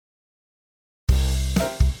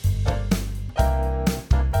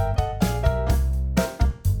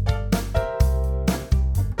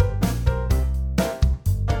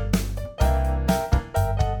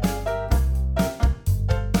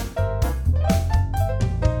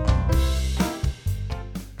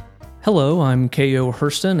Hello, I'm K.O.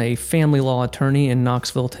 Hurston, a family law attorney in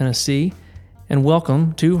Knoxville, Tennessee, and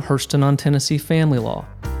welcome to Hurston on Tennessee Family Law.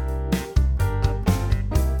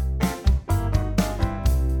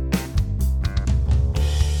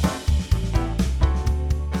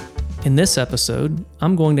 In this episode,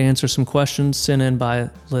 I'm going to answer some questions sent in by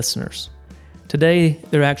listeners. Today,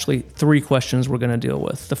 there are actually three questions we're going to deal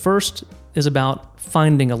with. The first is about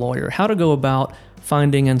finding a lawyer, how to go about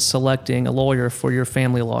finding and selecting a lawyer for your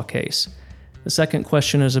family law case. The second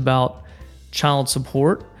question is about child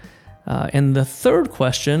support. And the third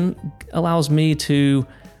question allows me to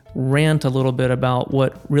rant a little bit about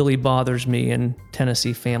what really bothers me in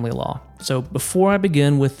Tennessee family law. So before I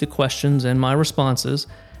begin with the questions and my responses,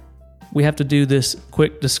 we have to do this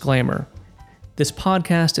quick disclaimer. This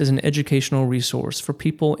podcast is an educational resource for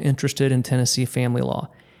people interested in Tennessee family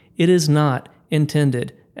law. It is not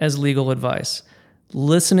intended as legal advice.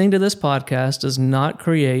 Listening to this podcast does not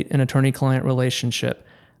create an attorney-client relationship.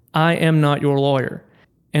 I am not your lawyer.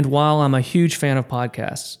 And while I'm a huge fan of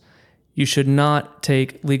podcasts, you should not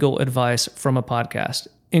take legal advice from a podcast,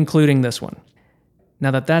 including this one.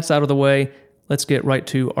 Now that that's out of the way, let's get right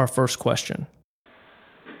to our first question.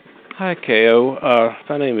 Hi, K.O.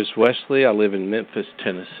 My name is Wesley. I live in Memphis,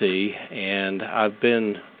 Tennessee, and I've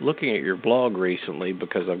been looking at your blog recently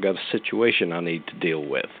because I've got a situation I need to deal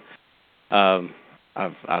with.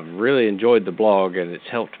 I've really enjoyed the blog, and it's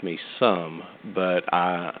helped me some, but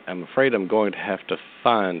I'm afraid I'm going to have to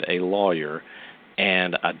find a lawyer,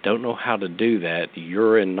 and I don't know how to do that.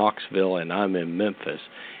 You're in Knoxville, and I'm in Memphis.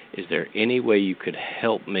 Is there any way you could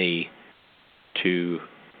help me to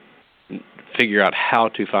figure out how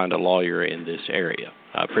to find a lawyer in this area?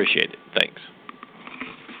 I appreciate it. Thanks.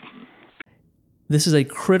 This is a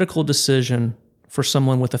critical decision for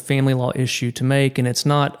someone with a family law issue to make, and it's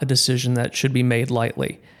not a decision that should be made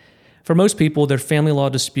lightly. For most people, their family law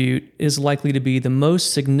dispute is likely to be the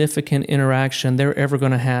most significant interaction they're ever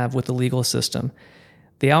going to have with the legal system.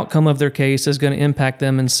 The outcome of their case is going to impact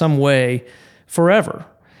them in some way forever.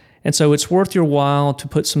 And so it's worth your while to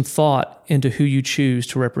put some thought into who you choose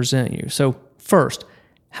to represent you. So first,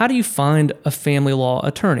 how do you find a family law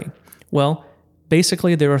attorney? Well,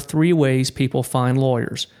 basically there are three ways people find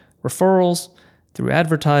lawyers: referrals, through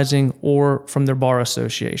advertising, or from their bar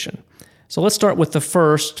association. So let's start with the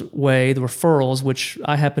first way, the referrals, which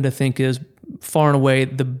I happen to think is far and away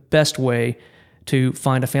the best way to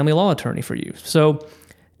find a family law attorney for you. So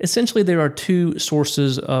essentially there are two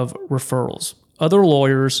sources of referrals: other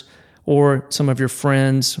lawyers or some of your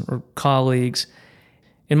friends or colleagues.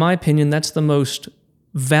 In my opinion, that's the most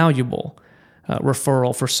valuable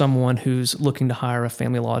referral for someone who's looking to hire a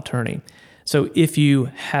family law attorney. So if you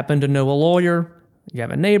happen to know a lawyer, you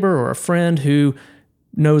have a neighbor or a friend who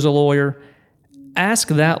knows a lawyer, ask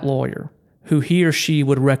that lawyer who he or she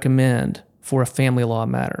would recommend for a family law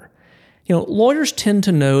matter. Lawyers tend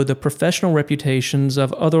to know the professional reputations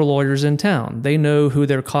of other lawyers in town. They know who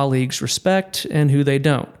their colleagues respect and who they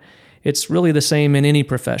don't. It's really the same in any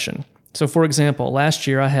profession. So for example, last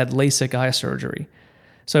year I had LASIK eye surgery.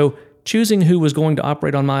 So choosing who was going to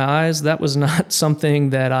operate on my eyes, that was not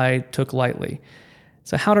something that I took lightly.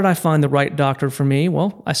 So how did I find the right doctor for me?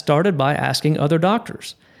 Well, I started by asking other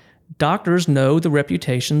doctors. Doctors know the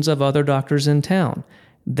reputations of other doctors in town.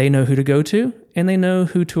 They know who to go to, and they know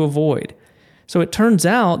who to avoid. So it turns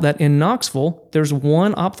out that in Knoxville, there's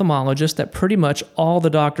one ophthalmologist that pretty much all the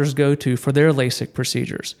doctors go to for their LASIK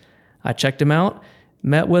procedures. I checked him out,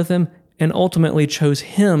 met with him, and ultimately chose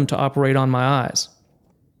him to operate on my eyes.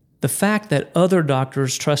 The fact that other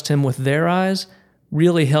doctors trust him with their eyes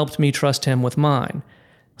really helped me trust him with mine.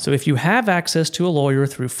 So if you have access to a lawyer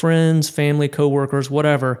through friends, family, coworkers,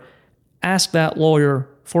 whatever, ask that lawyer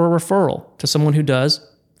for a referral to someone who does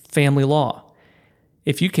family law.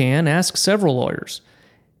 If you can, ask several lawyers.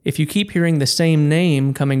 If you keep hearing the same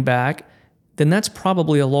name coming back, then that's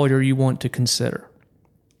probably a lawyer you want to consider.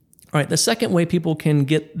 All right, the second way people can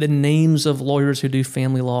get the names of lawyers who do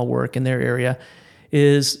family law work in their area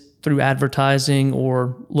is through advertising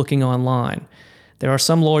or looking online. There are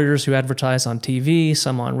some lawyers who advertise on TV,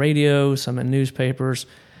 some on radio, some in newspapers.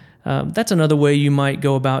 That's another way you might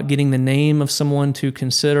go about getting the name of someone to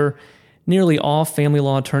consider. Nearly all family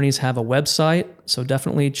law attorneys have a website, so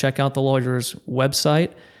definitely check out the lawyer's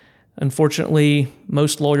website. Unfortunately,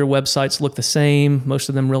 most lawyer websites look the same. Most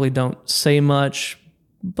of them really don't say much,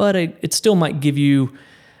 but it still might give you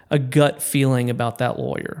a gut feeling about that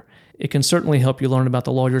lawyer. It can certainly help you learn about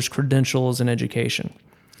the lawyer's credentials and education.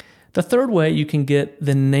 The third way you can get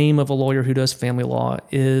the name of a lawyer who does family law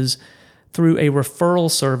is through a referral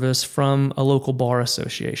service from a local bar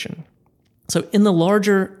association. So in the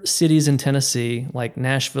larger cities in Tennessee, like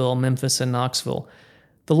Nashville, Memphis, and Knoxville,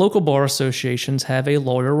 the local bar associations have a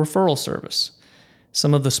lawyer referral service.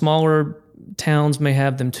 Some of the smaller towns may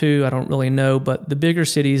have them too, I don't really know, but the bigger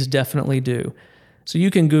cities definitely do. So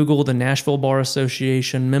you can Google the Nashville Bar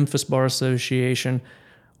Association, Memphis Bar Association,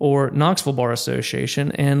 or Knoxville Bar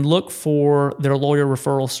Association and look for their lawyer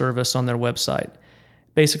referral service on their website.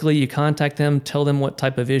 Basically, you contact them, tell them what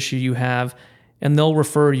type of issue you have, and they'll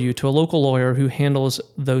refer you to a local lawyer who handles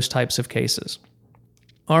those types of cases.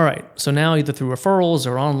 All right, so now either through referrals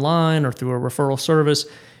or online or through a referral service,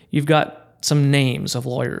 you've got some names of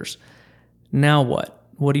lawyers. Now what?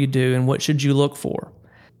 What do you do and what should you look for?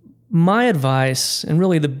 My advice, and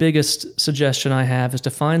really the biggest suggestion I have, is to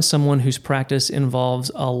find someone whose practice involves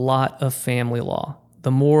a lot of family law. The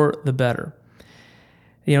more, the better.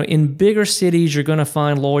 In bigger cities, you're going to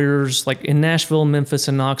find lawyers like in Nashville, Memphis,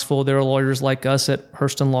 and Knoxville. There are lawyers like us at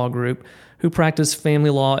Hurston Law Group who practice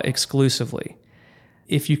family law exclusively.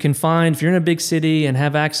 If you're in a big city and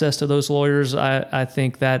have access to those lawyers, I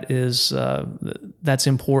think that's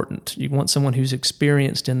important. You want someone who's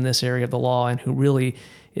experienced in this area of the law and who really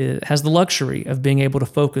has the luxury of being able to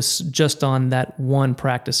focus just on that one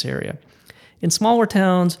practice area. In smaller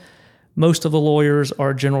towns, most of the lawyers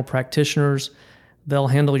are general practitioners. They'll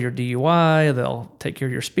handle your DUI, they'll take care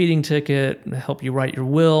of your speeding ticket, help you write your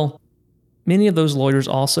will. Many of those lawyers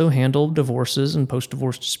also handle divorces and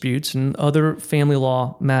post-divorce disputes and other family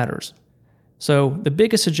law matters. So the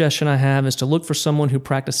biggest suggestion I have is to look for someone who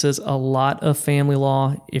practices a lot of family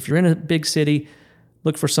law. If you're in a big city,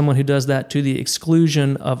 look for someone who does that to the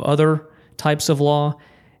exclusion of other types of law.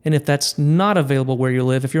 And if that's not available where you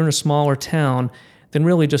live, if you're in a smaller town, then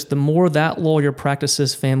really just the more that lawyer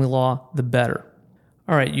practices family law, the better.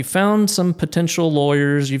 All right, you found some potential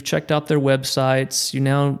lawyers, you've checked out their websites, you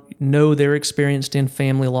now know they're experienced in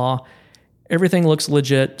family law. Everything looks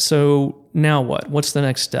legit, so now what? What's the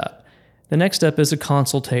next step? The next step is a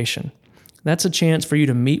consultation. That's a chance for you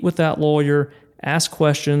to meet with that lawyer, ask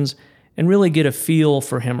questions, and really get a feel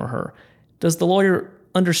for him or her. Does the lawyer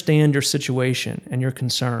understand your situation and your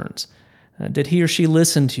concerns? Did he or she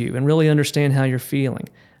listen to you and really understand how you're feeling?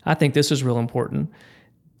 I think this is real important.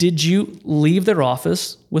 Did you leave their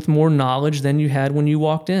office with more knowledge than you had when you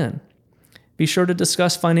walked in? Be sure to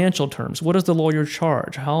discuss financial terms. What does the lawyer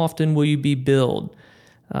charge? How often will you be billed?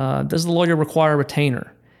 Does the lawyer require a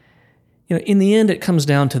retainer? In the end, it comes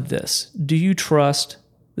down to this. Do you trust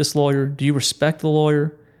this lawyer? Do you respect the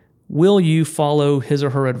lawyer? Will you follow his or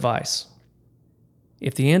her advice?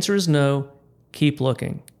 If the answer is no, keep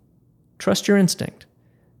looking. Trust your instinct.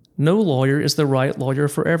 No lawyer is the right lawyer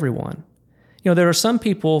for everyone. There are some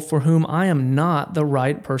people for whom I am not the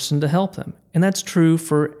right person to help them, and that's true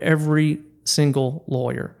for every single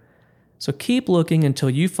lawyer. So keep looking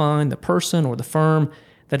until you find the person or the firm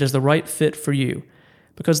that is the right fit for you,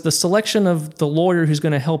 because the selection of the lawyer who's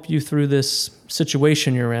going to help you through this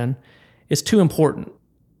situation you're in is too important.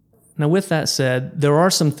 Now, with that said, there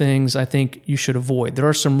are some things I think you should avoid. There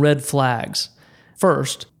are some red flags.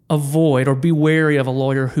 First, avoid or be wary of a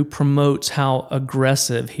lawyer who promotes how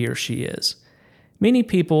aggressive he or she is. Many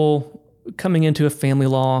people coming into a family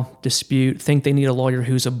law dispute think they need a lawyer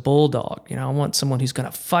who's a bulldog. I want someone who's going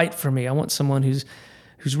to fight for me. I want someone who's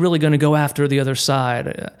really going to go after the other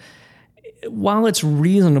side. While it's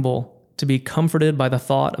reasonable to be comforted by the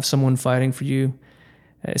thought of someone fighting for you,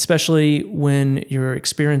 especially when you're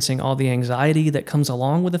experiencing all the anxiety that comes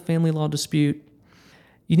along with a family law dispute,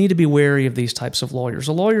 you need to be wary of these types of lawyers.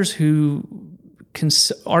 Lawyers who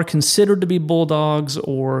are considered to be bulldogs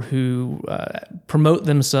or who promote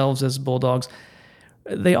themselves as bulldogs,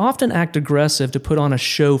 they often act aggressive to put on a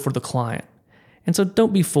show for the client. And so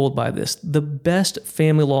don't be fooled by this. The best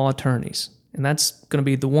family law attorneys, and that's going to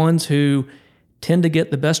be the ones who tend to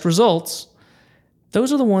get the best results,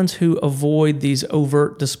 those are the ones who avoid these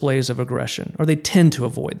overt displays of aggression, or they tend to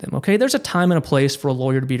avoid them, okay? There's a time and a place for a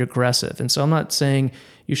lawyer to be aggressive, and so I'm not saying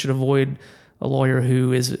you should avoid a lawyer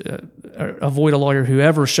who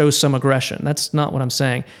ever shows some aggression. That's not what I'm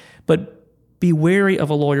saying. But be wary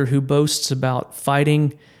of a lawyer who boasts about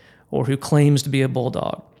fighting or who claims to be a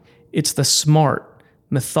bulldog. It's the smart,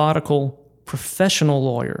 methodical, professional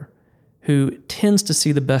lawyer who tends to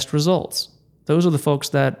see the best results. Those are the folks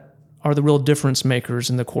that are the real difference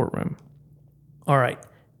makers in the courtroom. All right,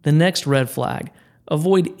 the next red flag.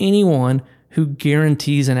 Avoid anyone who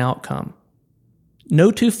guarantees an outcome. No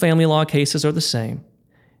two family law cases are the same.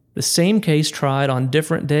 The same case tried on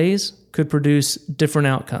different days could produce different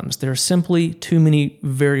outcomes. There are simply too many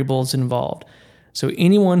variables involved. So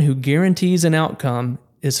anyone who guarantees an outcome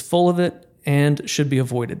is full of it and should be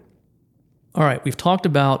avoided. All right, we've talked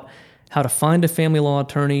about how to find a family law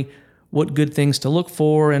attorney, what good things to look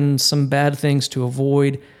for, and some bad things to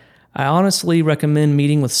avoid. I honestly recommend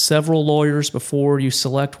meeting with several lawyers before you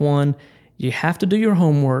select one. You have to do your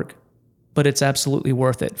homework, but it's absolutely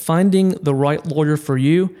worth it. Finding the right lawyer for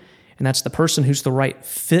you, and that's the person who's the right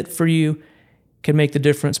fit for you, can make the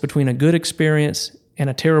difference between a good experience and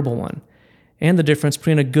a terrible one, and the difference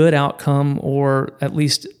between a good outcome or at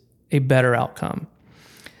least a better outcome.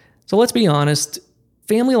 So let's be honest,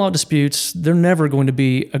 family law disputes, they're never going to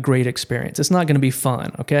be a great experience. It's not going to be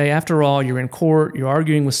fun, okay? After all, you're in court, you're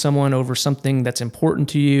arguing with someone over something that's important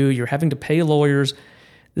to you, you're having to pay lawyers.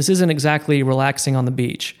 This isn't exactly relaxing on the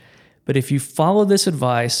beach. But if you follow this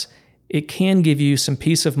advice, it can give you some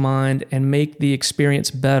peace of mind and make the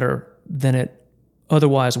experience better than it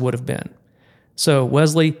otherwise would have been. So,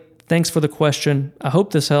 Wesley, thanks for the question. I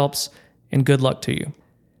hope this helps, and good luck to you.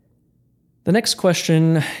 The next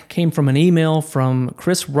question came from an email from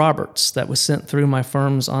Chris Roberts that was sent through my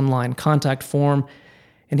firm's online contact form,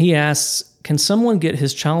 and he asks, can someone get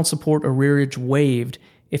his child support arrearage waived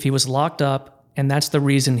if he was locked up and that's the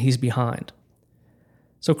reason he's behind?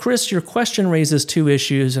 So, Chris, your question raises two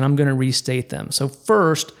issues, and I'm going to restate them. So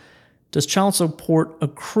first, does child support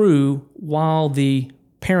accrue while the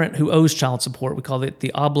parent who owes child support, we call it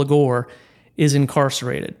the obligor, is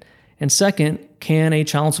incarcerated? And second, can a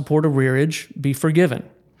child support arrearage be forgiven?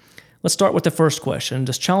 Let's start with the first question.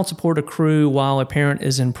 Does child support accrue while a parent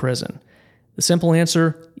is in prison? The simple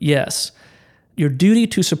answer, yes. Your duty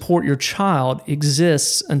to support your child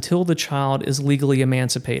exists until the child is legally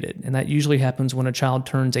emancipated, and that usually happens when a child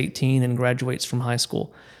turns 18 and graduates from high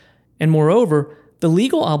school. And moreover, the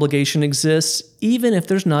legal obligation exists even if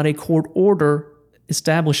there's not a court order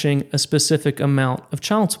establishing a specific amount of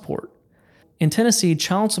child support. In Tennessee,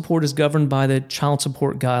 child support is governed by the Child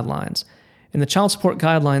Support Guidelines. And the Child Support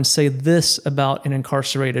Guidelines say this about an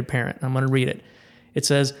incarcerated parent. I'm going to read it. It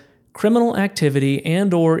says, criminal activity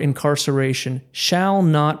and/or incarceration shall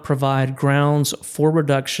not provide grounds for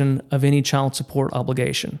reduction of any child support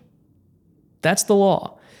obligation. That's the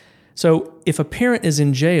law. So if a parent is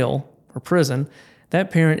in jail or prison,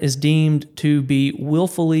 that parent is deemed to be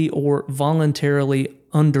willfully or voluntarily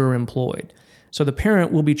underemployed. So the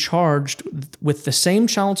parent will be charged with the same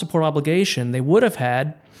child support obligation they would have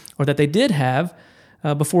had or that they did have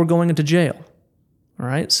before going into jail. All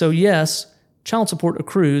right. So yes, child support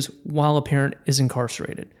accrues while a parent is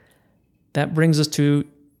incarcerated. That brings us to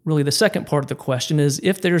really the second part of the question is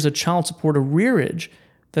if there's a child support arrearage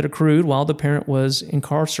that accrued while the parent was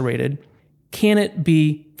incarcerated, can it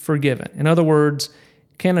be forgiven? In other words,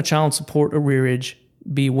 can a child support arrearage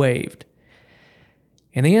be waived?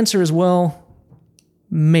 And the answer is, well,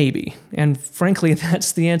 maybe. And frankly,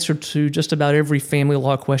 that's the answer to just about every family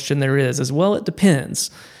law question there is, as well. It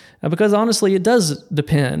depends. Because honestly, it does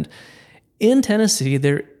depend. In Tennessee,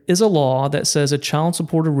 there is a law that says a child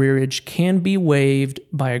support arrearage can be waived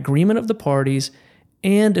by agreement of the parties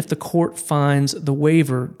and if the court finds the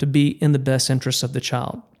waiver to be in the best interest of the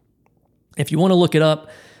child. If you want to look it up,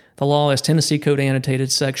 the law is Tennessee Code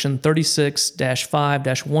Annotated Section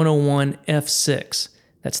 36-5-101F6.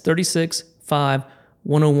 That's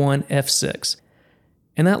 36-5-101F6.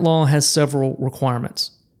 And that law has several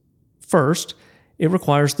requirements. First, it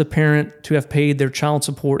requires the parent to have paid their child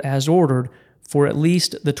support as ordered for at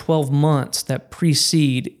least the 12 months that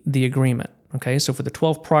precede the agreement. Okay, so for the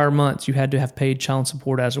 12 prior months, you had to have paid child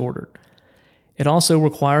support as ordered. It also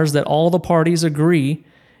requires that all the parties agree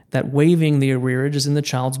that waiving the arrearage is in the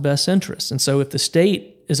child's best interest. And so if the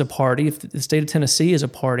state is a party, if the state of Tennessee is a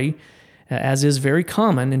party, as is very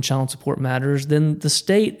common in child support matters, then the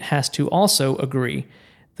state has to also agree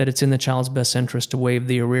that it's in the child's best interest to waive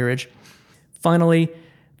the arrearage. Finally,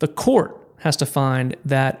 the court has to find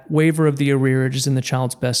that waiver of the arrearage is in the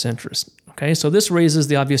child's best interest. Okay, so this raises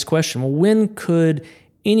the obvious question, well, when could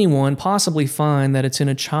anyone possibly find that it's in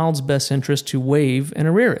a child's best interest to waive an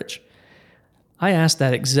arrearage? I asked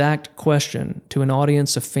that exact question to an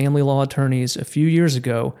audience of family law attorneys a few years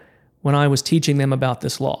ago when I was teaching them about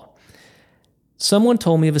this law. Someone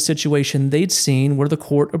told me of a situation they'd seen where the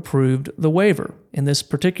court approved the waiver. In this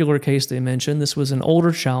particular case they mentioned, this was an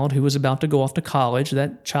older child who was about to go off to college.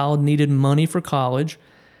 That child needed money for college.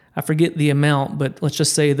 I forget the amount, but let's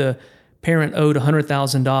just say the parent owed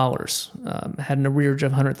 $100,000, had an arrearage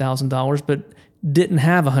of $100,000, but didn't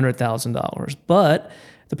have $100,000. But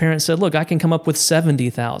the parent said, look, I can come up with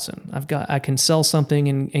 $70,000. I can sell something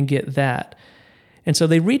and get that. And so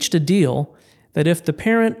they reached a deal that if the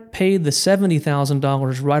parent paid the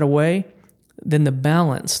 $70,000 right away, then the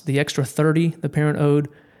balance, the extra $30,000 the parent owed,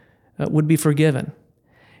 would be forgiven.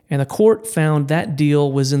 And the court found that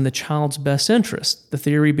deal was in the child's best interest. The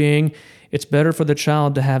theory being it's better for the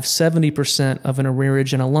child to have 70% of an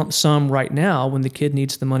arrearage and a lump sum right now when the kid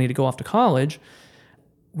needs the money to go off to college,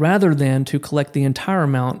 rather than to collect the entire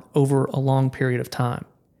amount over a long period of time.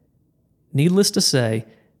 Needless to say,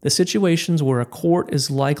 the situations where a court is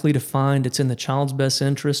likely to find it's in the child's best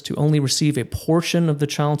interest to only receive a portion of the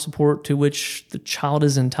child support to which the child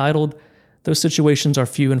is entitled, those situations are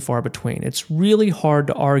few and far between. It's really hard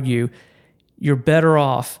to argue you're better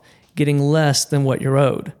off getting less than what you're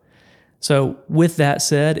owed. So with that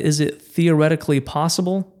said, is it theoretically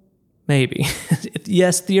possible? Maybe.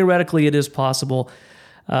 Yes, theoretically it is possible.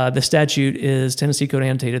 The statute is Tennessee Code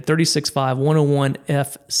Annotated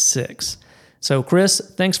 365-101F6. So Chris,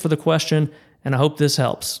 thanks for the question, and I hope this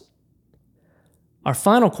helps. Our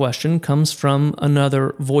final question comes from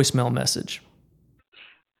another voicemail message.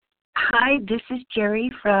 Hi, this is Jerry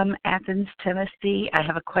from Athens, Tennessee. I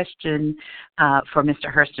have a question for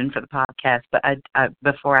Mr. Hurston for the podcast, but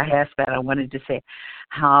before I ask that, I wanted to say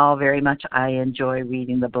how very much I enjoy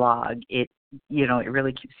reading the blog. It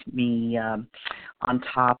really keeps me on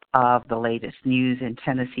top of the latest news in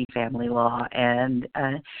Tennessee family law, and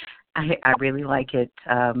I really like it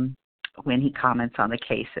when he comments on the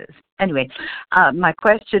cases. Anyway, my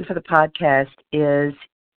question for the podcast is,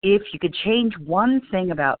 if you could change one thing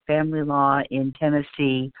about family law in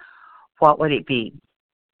Tennessee, what would it be?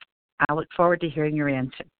 I look forward to hearing your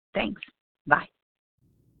answer. Thanks. Bye.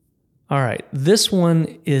 All right, this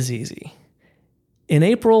one is easy. In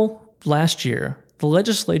April last year, the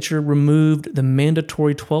legislature removed the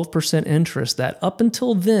mandatory 12% interest that up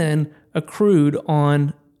until then accrued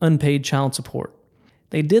on unpaid child support.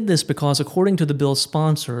 They did this because, according to the bill's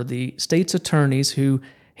sponsor, the state's attorneys who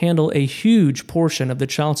handle a huge portion of the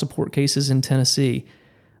child support cases in Tennessee,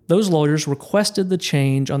 those lawyers requested the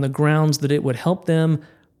change on the grounds that it would help them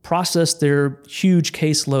process their huge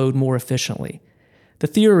caseload more efficiently. The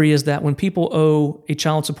theory is that when people owe a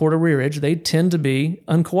child support arrearage, they tend to be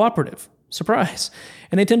uncooperative. Surprise.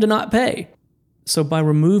 And they tend to not pay. So by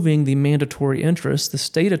removing the mandatory interest, the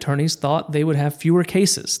state attorneys thought they would have fewer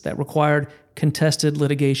cases that required contested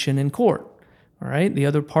litigation in court. All right, the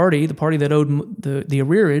other party, the party that owed the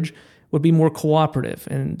arrearage, would be more cooperative,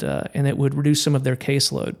 and it would reduce some of their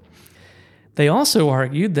caseload. They also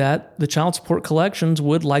argued that the child support collections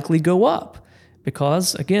would likely go up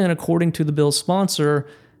because, again, according to the bill's sponsor,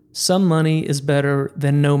 some money is better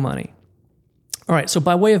than no money. All right, so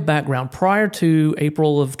by way of background, prior to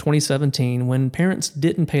April of 2017, when parents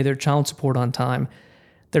didn't pay their child support on time,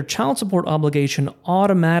 their child support obligation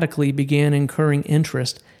automatically began incurring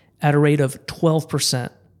interest at a rate of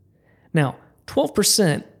 12%. Now,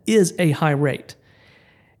 12% is a high rate.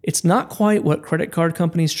 It's not quite what credit card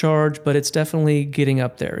companies charge, but it's definitely getting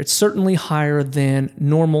up there. It's certainly higher than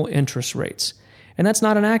normal interest rates. And that's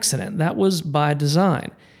not an accident. That was by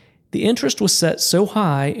design. The interest was set so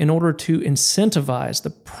high in order to incentivize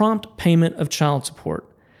the prompt payment of child support.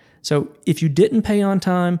 So if you didn't pay on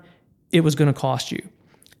time, it was going to cost you.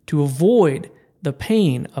 To avoid the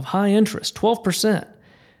pain of high interest, 12%,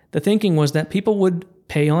 the thinking was that people would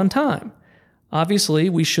pay on time. Obviously,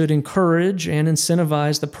 we should encourage and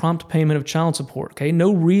incentivize the prompt payment of child support. Okay?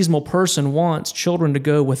 No reasonable person wants children to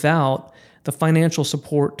go without the financial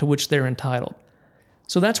support to which they're entitled.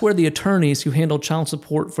 So that's where the attorneys who handle child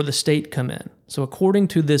support for the state come in. So according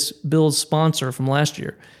to this bill's sponsor from last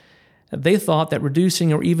year, they thought that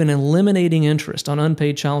reducing or even eliminating interest on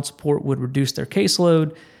unpaid child support would reduce their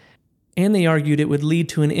caseload, and they argued it would lead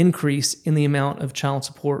to an increase in the amount of child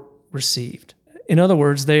support received. In other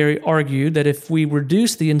words, they argued that if we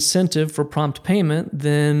reduce the incentive for prompt payment,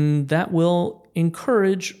 then that will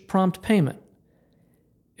encourage prompt payment.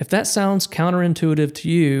 If that sounds counterintuitive to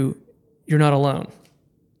you, you're not alone.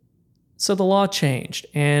 So the law changed,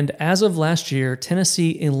 and as of last year,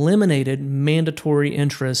 Tennessee eliminated mandatory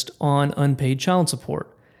interest on unpaid child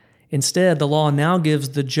support. Instead, the law now gives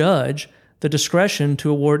the judge the discretion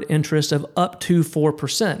to award interest of up to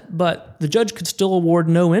 4%, but the judge could still award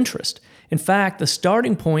no interest. In fact, the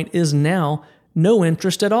starting point is now no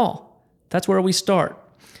interest at all. That's where we start.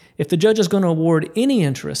 If the judge is going to award any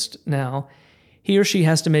interest now, he or she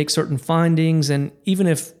has to make certain findings, and even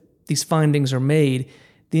if these findings are made,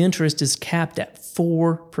 the interest is capped at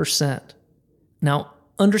 4%. Now,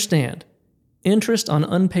 understand, interest on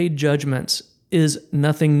unpaid judgments is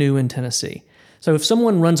nothing new in Tennessee. So if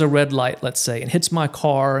someone runs a red light, let's say, and hits my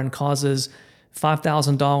car and causes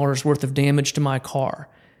 $5,000 worth of damage to my car,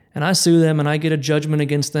 and I sue them and I get a judgment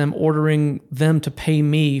against them ordering them to pay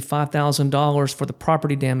me $5,000 for the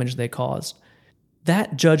property damage they caused,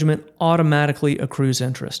 that judgment automatically accrues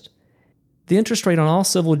interest. The interest rate on all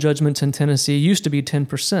civil judgments in Tennessee used to be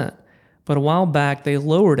 10%, but a while back they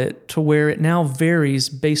lowered it to where it now varies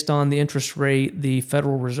based on the interest rate the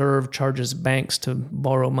Federal Reserve charges banks to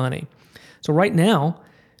borrow money. So right now,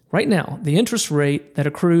 the interest rate that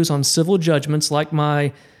accrues on civil judgments, like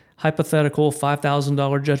my hypothetical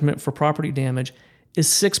 $5,000 judgment for property damage, is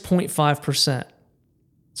 6.5%.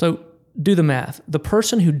 So do the math. The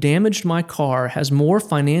person who damaged my car has more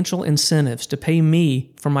financial incentives to pay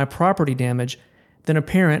me for my property damage than a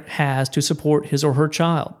parent has to support his or her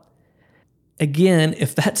child. Again,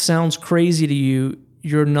 if that sounds crazy to you,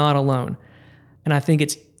 you're not alone. And I think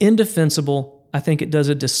it's indefensible. I think it does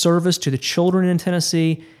a disservice to the children in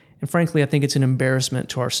Tennessee. And frankly, I think it's an embarrassment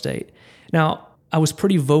to our state. Now, I was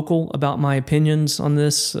pretty vocal about my opinions on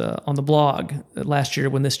this on the blog last year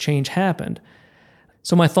when this change happened.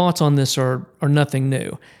 So my thoughts on this are nothing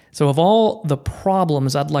new. So of all the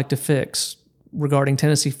problems I'd like to fix regarding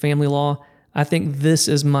Tennessee family law, I think this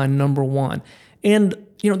is my number one. And,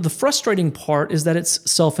 the frustrating part is that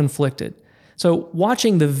it's self-inflicted. So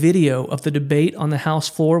watching the video of the debate on the House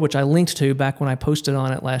floor, which I linked to back when I posted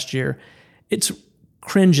on it last year, it's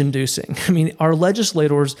cringe-inducing. I mean, our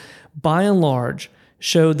legislators, by and large,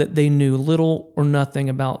 showed that they knew little or nothing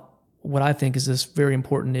about what I think is this very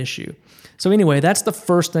important issue. So anyway, that's the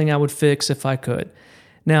first thing I would fix if I could.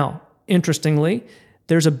 Now, interestingly,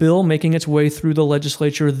 there's a bill making its way through the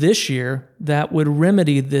legislature this year that would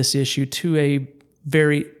remedy this issue to a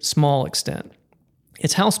very small extent.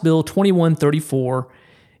 It's House Bill 2134.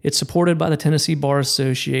 It's supported by the Tennessee Bar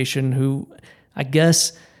Association, who I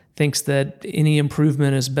guess thinks that any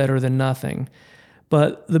improvement is better than nothing.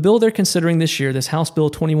 But the bill they're considering this year, this House Bill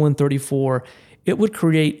 2134, it would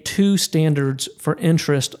create two standards for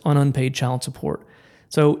interest on unpaid child support.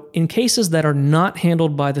 So in cases that are not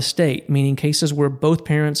handled by the state, meaning cases where both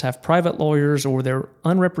parents have private lawyers or they're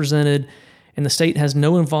unrepresented and the state has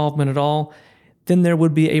no involvement at all, then there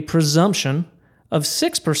would be a presumption of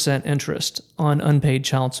 6% interest on unpaid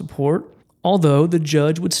child support, although the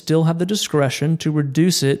judge would still have the discretion to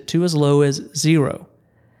reduce it to as low as 0.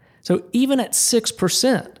 So even at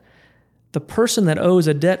 6%, the person that owes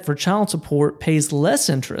a debt for child support pays less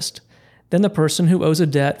interest than the person who owes a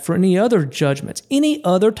debt for any other judgments, any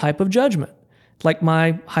other type of judgment, like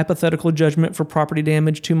my hypothetical judgment for property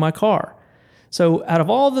damage to my car. So out of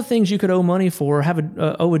all the things you could owe money for,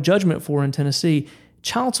 owe a judgment for in Tennessee,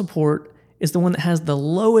 child support is the one that has the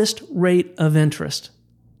lowest rate of interest.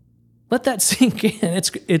 Let that sink in.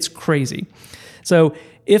 It's crazy. So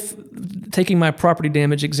if, taking my property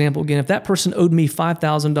damage example again, if that person owed me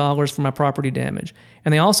 $5,000 for my property damage,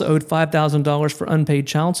 and they also owed $5,000 for unpaid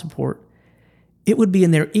child support, it would be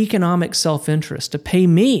in their economic self-interest to pay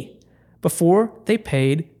me before they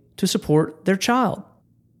paid to support their child.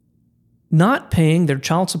 Not paying their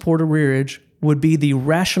child support arrearage would be the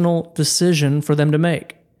rational decision for them to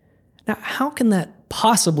make. Now, how can that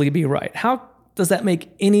possibly be right? How does that make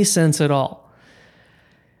any sense at all?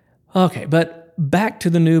 Okay, but back to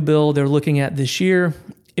the new bill they're looking at this year.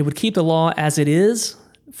 It would keep the law as it is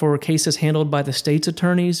for cases handled by the state's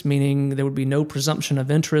attorneys, meaning there would be no presumption of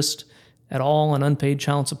interest at all on unpaid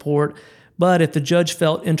child support. But if the judge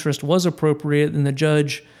felt interest was appropriate, then the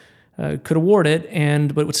judge could award it,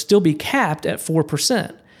 but it would still be capped at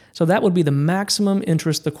 4%. So that would be the maximum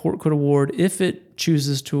interest the court could award if it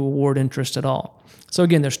chooses to award interest at all. So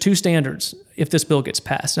again, there's two standards if this bill gets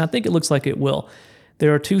passed, and I think it looks like it will.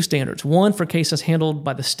 There are two standards, one for cases handled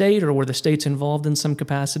by the state or where the state's involved in some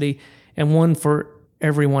capacity, and one for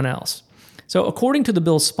everyone else. So according to the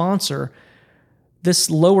bill's sponsor, this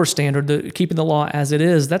lower standard, keeping the law as it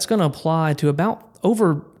is, that's going to apply to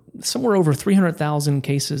somewhere over 300,000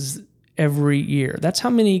 cases every year. That's how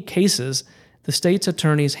many cases the state's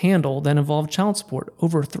attorneys handle that involve child support,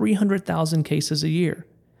 over 300,000 cases a year.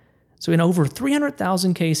 So in over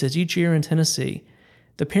 300,000 cases each year in Tennessee,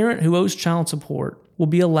 the parent who owes child support will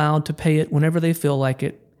be allowed to pay it whenever they feel like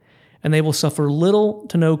it, and they will suffer little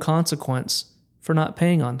to no consequence for not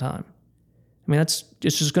paying on time. I mean, it's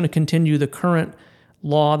just going to continue the current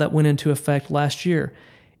law that went into effect last year.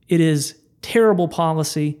 It is terrible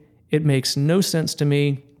policy. It makes no sense to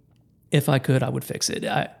me. If I could, I would fix it.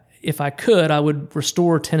 If I could, I would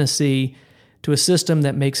restore Tennessee to a system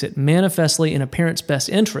that makes it manifestly in a parent's best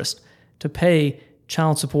interest to pay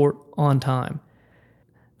child support on time.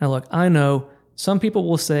 Now look, I know some people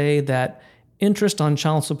will say that interest on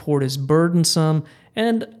child support is burdensome,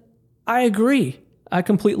 and I agree. I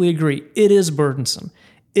completely agree. It is burdensome.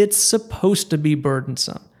 It's supposed to be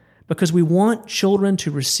burdensome because we want children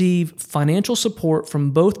to receive financial support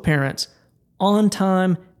from both parents on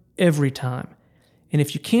time, every time. And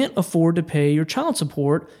if you can't afford to pay your child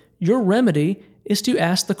support, Your remedy is to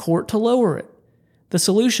ask the court to lower it. The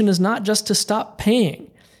solution is not just to stop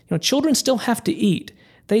paying. Children still have to eat.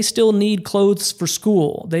 They still need clothes for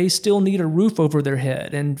school. They still need a roof over their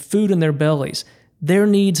head and food in their bellies. Their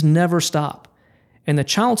needs never stop. And the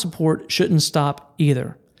child support shouldn't stop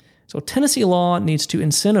either. So Tennessee law needs to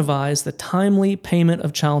incentivize the timely payment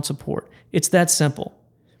of child support. It's that simple.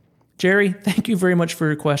 Jerry, thank you very much for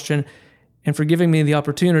your question and for giving me the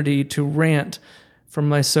opportunity to rant from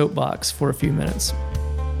my soapbox for a few minutes.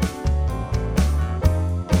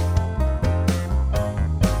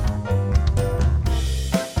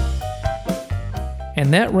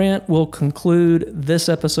 And that rant will conclude this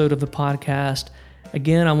episode of the podcast.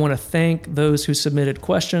 Again, I want to thank those who submitted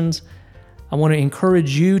questions. I want to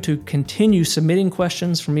encourage you to continue submitting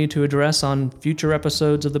questions for me to address on future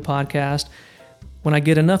episodes of the podcast. When I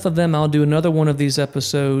get enough of them, I'll do another one of these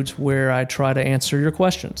episodes where I try to answer your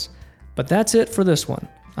questions. But that's it for this one.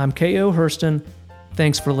 I'm K.O. Hurston.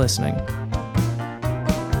 Thanks for listening.